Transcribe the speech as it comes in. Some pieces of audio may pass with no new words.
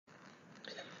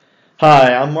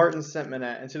Hi, I'm Martin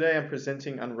Sentmanet, and today I'm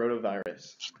presenting on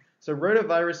rotavirus. So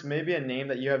rotavirus may be a name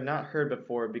that you have not heard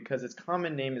before because its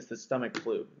common name is the stomach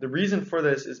flu. The reason for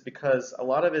this is because a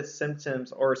lot of its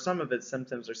symptoms, or some of its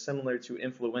symptoms, are similar to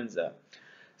influenza.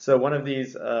 So one of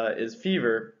these is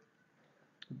fever,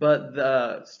 but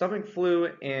the stomach flu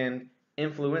and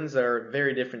influenza are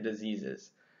very different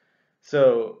diseases.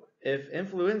 So if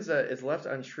influenza is left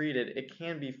untreated, it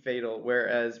can be fatal,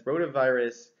 whereas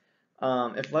rotavirus,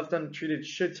 if left untreated,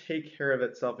 should take care of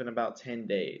itself in about 10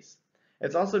 days.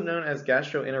 It's also known as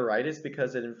gastroenteritis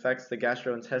because it infects the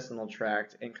gastrointestinal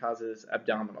tract and causes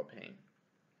abdominal pain.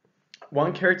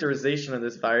 One characterization of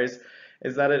this virus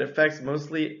is that it affects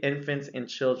mostly infants and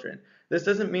children. This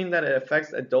doesn't mean that it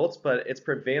affects adults, but its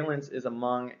prevalence is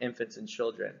among infants and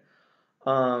children.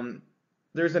 Um,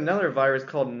 there's another virus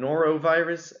called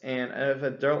norovirus, and if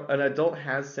an adult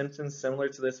has symptoms similar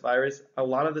to this virus, a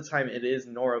lot of the time it is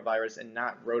norovirus and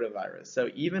not rotavirus. So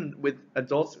even with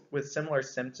adults with similar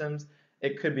symptoms,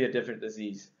 it could be a different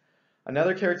disease.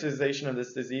 Another characterization of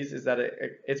this disease is that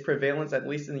its prevalence, at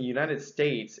least in the United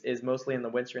States, is mostly in the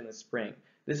winter and the spring.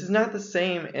 This is not the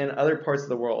same in other parts of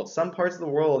the world. Some parts of the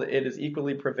world, it is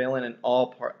equally prevalent in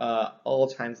all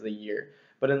times of the year.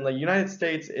 But in the United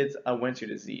States, it's a winter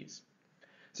disease.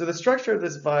 So the structure of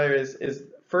this virus is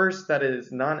first that it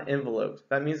is non-enveloped.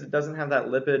 That means it doesn't have that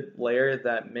lipid layer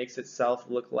that makes itself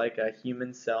look like a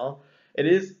human cell. It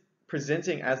is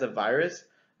presenting as a virus,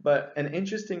 but an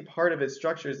interesting part of its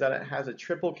structure is that it has a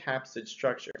triple capsid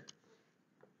structure.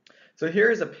 So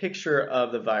here is a picture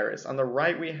of the virus. On the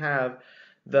right we have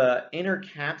the inner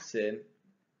capsid,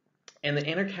 and the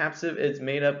inner capsid is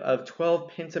made up of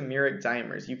 12 pentameric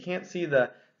dimers. You can't see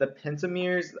the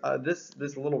pentameres.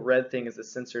 This little red thing is a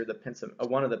sensor,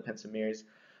 one of the pentameres.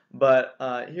 But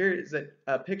here is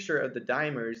a picture of the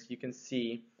dimers you can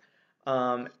see,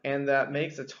 and that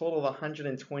makes a total of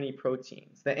 120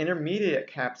 proteins. The intermediate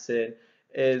capsid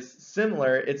is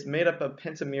similar. It's made up of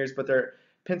pentameres, but they're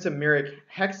pentameric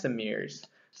hexameres.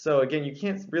 So again, you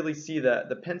can't really see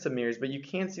the pentameres, but you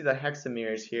can see the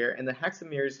hexameres here, and the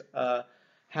hexameres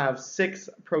have 6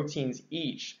 proteins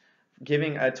each,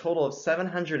 giving a total of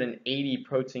 780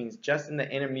 proteins just in the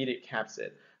intermediate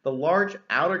capsid. The large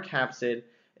outer capsid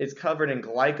is covered in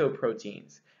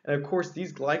glycoproteins. And of course,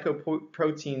 these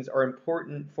glycoproteins are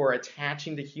important for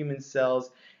attaching to human cells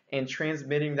and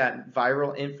transmitting that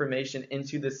viral information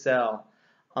into the cell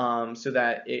so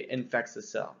that it infects the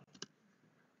cell.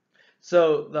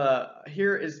 So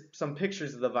here is some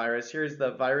pictures of the virus. Here's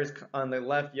the virus on the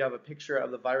left. You have a picture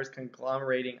of the virus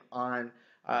conglomerating on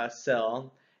a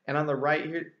cell. And on the right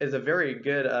here is a very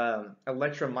good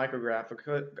electron micrograph.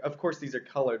 Of course, these are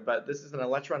colored, but this is an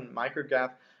electron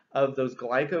micrograph of those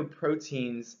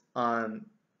glycoproteins on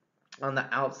the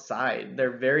outside.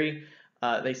 They're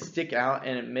they stick out,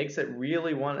 and it makes it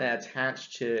really want to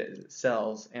attach to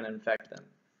cells and infect them.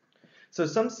 So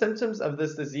some symptoms of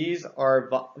this disease are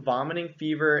vomiting,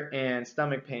 fever, and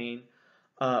stomach pain,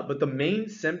 but the main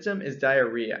symptom is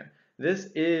diarrhea. This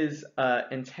is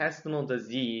intestinal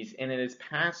disease, and it is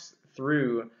passed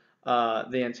through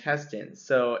the intestines.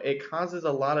 So it causes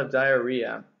a lot of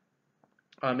diarrhea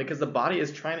because the body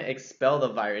is trying to expel the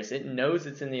virus. It knows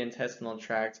it's in the intestinal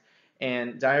tract,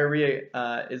 and diarrhea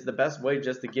is the best way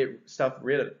just to get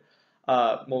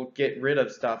rid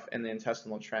of stuff in the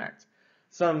intestinal tract.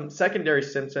 Some secondary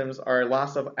symptoms are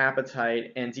loss of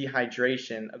appetite and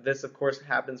dehydration. This, of course,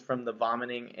 happens from the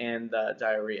vomiting and the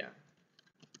diarrhea.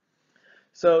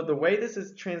 So the way this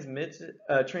is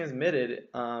transmitted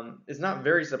is not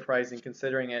very surprising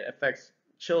considering it affects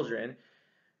children.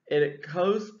 It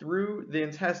goes through the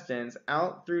intestines,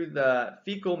 out through the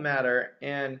fecal matter,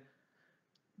 and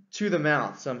to the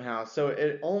mouth somehow. So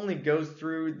it only goes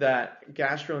through that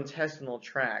gastrointestinal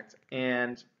tract,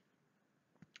 and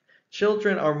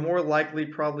children are more likely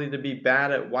probably to be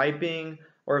bad at wiping,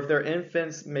 or if they're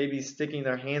infants, maybe sticking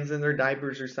their hands in their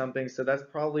diapers or something. So that's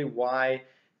probably why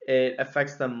it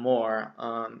affects them more.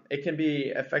 It can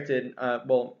be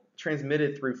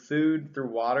transmitted through food, through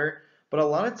water, but a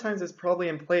lot of times it's probably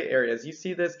in play areas. You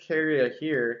see this carrier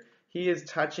here. He is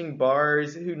touching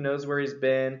bars. Who knows where he's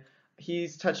been?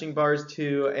 He's touching bars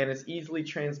too, and it's easily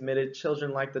transmitted.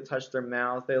 Children like to touch their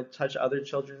mouth. They'll touch other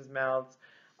children's mouths.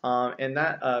 And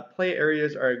that play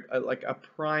areas are like a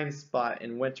prime spot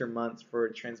in winter months for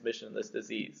transmission of this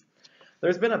disease.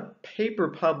 There's been a paper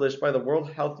published by the World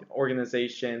Health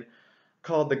Organization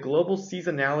called The Global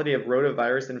Seasonality of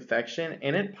Rotavirus Infection,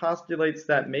 and it postulates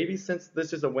that maybe since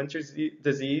this is a winter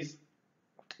disease,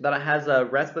 that it has a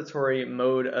respiratory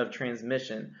mode of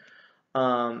transmission.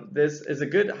 This is a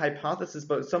good hypothesis,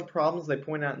 but some problems they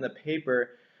point out in the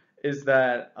paper is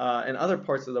that in other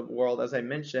parts of the world, as I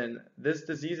mentioned, this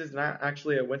disease is not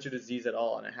actually a winter disease at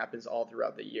all, and it happens all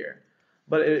throughout the year.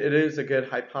 But it is a good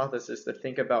hypothesis to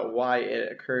think about why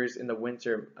it occurs in the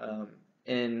winter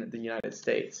in the United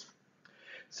States.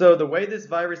 So the way this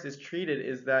virus is treated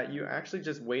is that you actually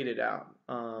just wait it out.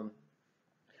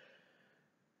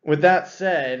 With that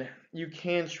said, you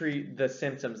can treat the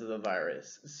symptoms of the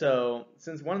virus. So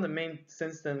since one of the main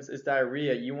symptoms is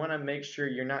diarrhea, you want to make sure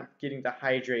you're not getting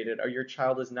dehydrated or your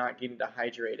child is not getting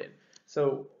dehydrated.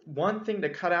 So one thing to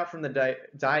cut out from the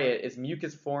diet is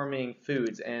mucus-forming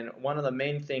foods, and one of the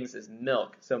main things is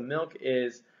milk. So milk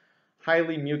is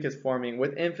highly mucus-forming.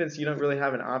 With infants, you don't really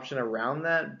have an option around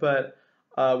that, but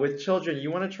with children,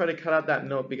 you want to try to cut out that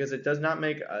milk because it does not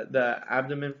make the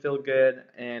abdomen feel good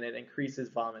and it increases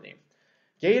vomiting.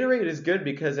 Gatorade is good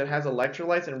because it has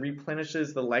electrolytes and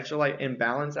replenishes the electrolyte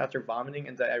imbalance after vomiting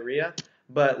and diarrhea,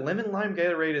 but lemon lime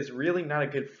Gatorade is really not a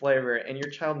good flavor, and your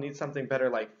child needs something better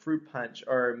like fruit punch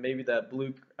or maybe the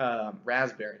blue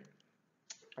raspberry.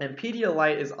 And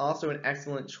Pedialyte is also an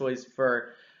excellent choice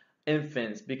for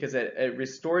infants because it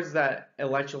restores that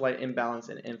electrolyte imbalance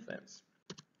in infants.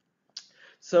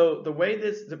 So the way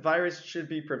the virus should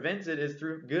be prevented is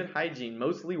through good hygiene,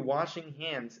 mostly washing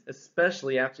hands,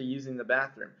 especially after using the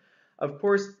bathroom. Of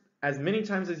course, as many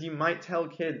times as you might tell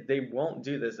kids, they won't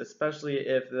do this, especially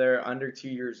if they're under 2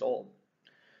 years old.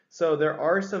 So there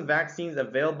are some vaccines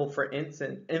available for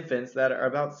infants that are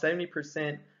about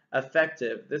 70%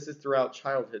 effective. This is throughout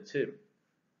childhood too.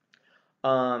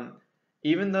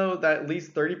 Even though that at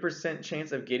least 30%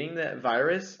 chance of getting that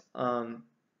virus,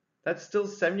 that's still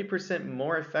 70%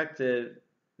 more effective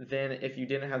than if you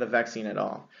didn't have the vaccine at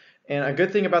all. And a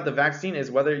good thing about the vaccine is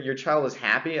whether your child is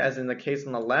happy, as in the case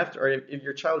on the left, or if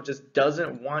your child just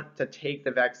doesn't want to take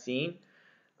the vaccine,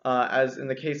 as in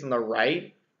the case on the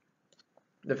right,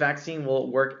 the vaccine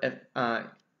will work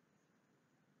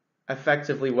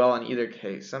effectively well in either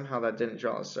case. Somehow that didn't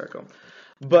draw a circle.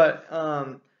 But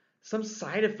some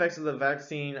side effects of the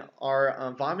vaccine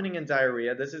are vomiting and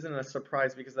diarrhea. This isn't a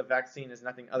surprise because the vaccine is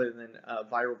nothing other than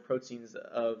viral proteins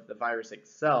of the virus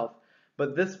itself.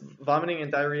 But this vomiting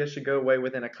and diarrhea should go away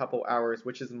within a couple hours,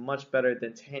 which is much better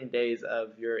than 10 days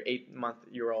of your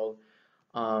 8-month-year-old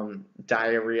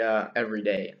diarrhea every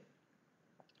day.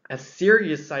 A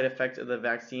serious side effect of the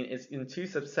vaccine is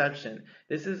intussusception.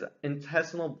 This is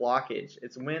intestinal blockage.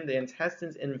 It's when the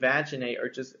intestines invaginate or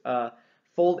just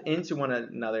fold into one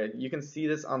another. You can see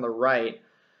this on the right.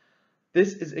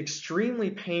 This is extremely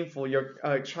painful.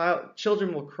 Your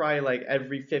children will cry like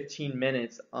every 15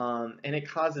 minutes, and it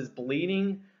causes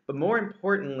bleeding. But more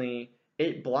importantly,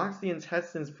 it blocks the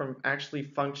intestines from actually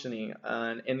functioning,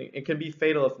 and it can be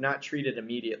fatal if not treated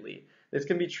immediately. This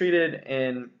can be treated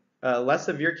in less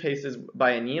severe cases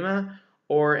by anemia,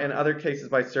 or in other cases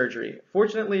by surgery.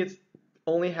 Fortunately, it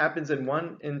only happens in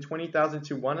 1 in 20,000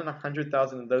 to 1 in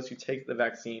 100,000 of those who take the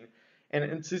vaccine. And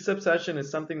intussusception is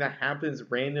something that happens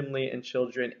randomly in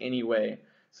children anyway.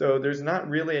 So there's not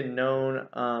really a known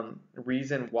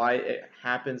reason why it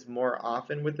happens more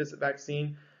often with this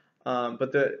vaccine,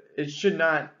 but it should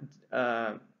not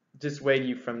dissuade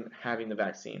you from having the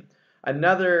vaccine.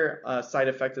 Another side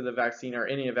effect of the vaccine, or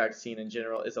any vaccine in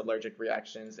general, is allergic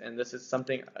reactions, and this is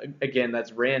something, again,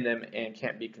 that's random and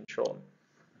can't be controlled.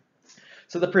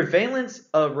 So the prevalence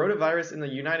of rotavirus in the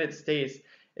United States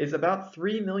is about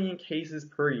 3 million cases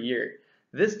per year.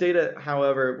 This data,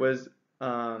 however, was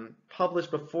published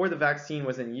before the vaccine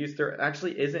was in use. There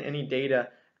actually isn't any data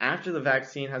after the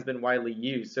vaccine has been widely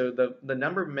used. So the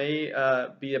number may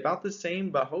be about the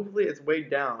same, but hopefully it's way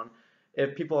down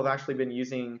if people have actually been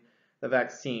using the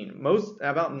vaccine.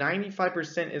 About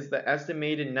 95% is the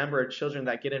estimated number of children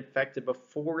that get infected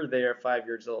before they are 5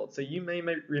 years old. So you may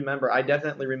remember, I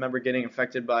definitely remember getting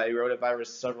infected by rotavirus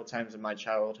several times in my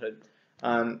childhood,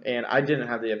 and I didn't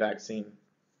have the vaccine.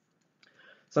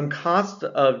 Some cost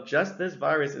of just this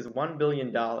virus is $1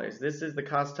 billion. This is the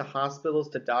cost to hospitals,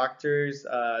 to doctors,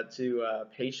 to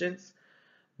patients,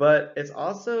 but it's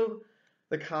also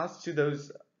the cost to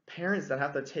those parents that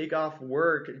have to take off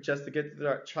work just to get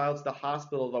their child to the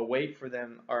hospital to wait for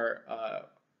them or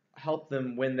help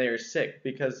them when they are sick,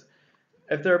 because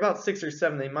if they're about 6 or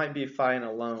 7, they might be fine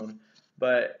alone,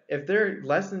 but if they're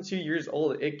less than 2 years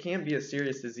old, it can be a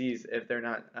serious disease if they're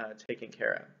not taken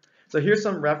care of. So here's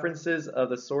some references of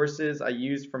the sources I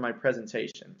used for my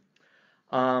presentation.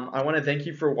 I want to thank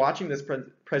you for watching this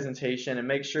presentation, and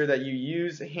make sure that you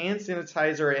use hand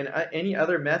sanitizer and any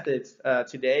other methods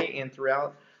today and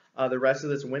throughout the rest of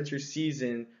this winter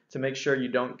season to make sure you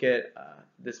don't get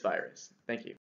this virus. Thank you.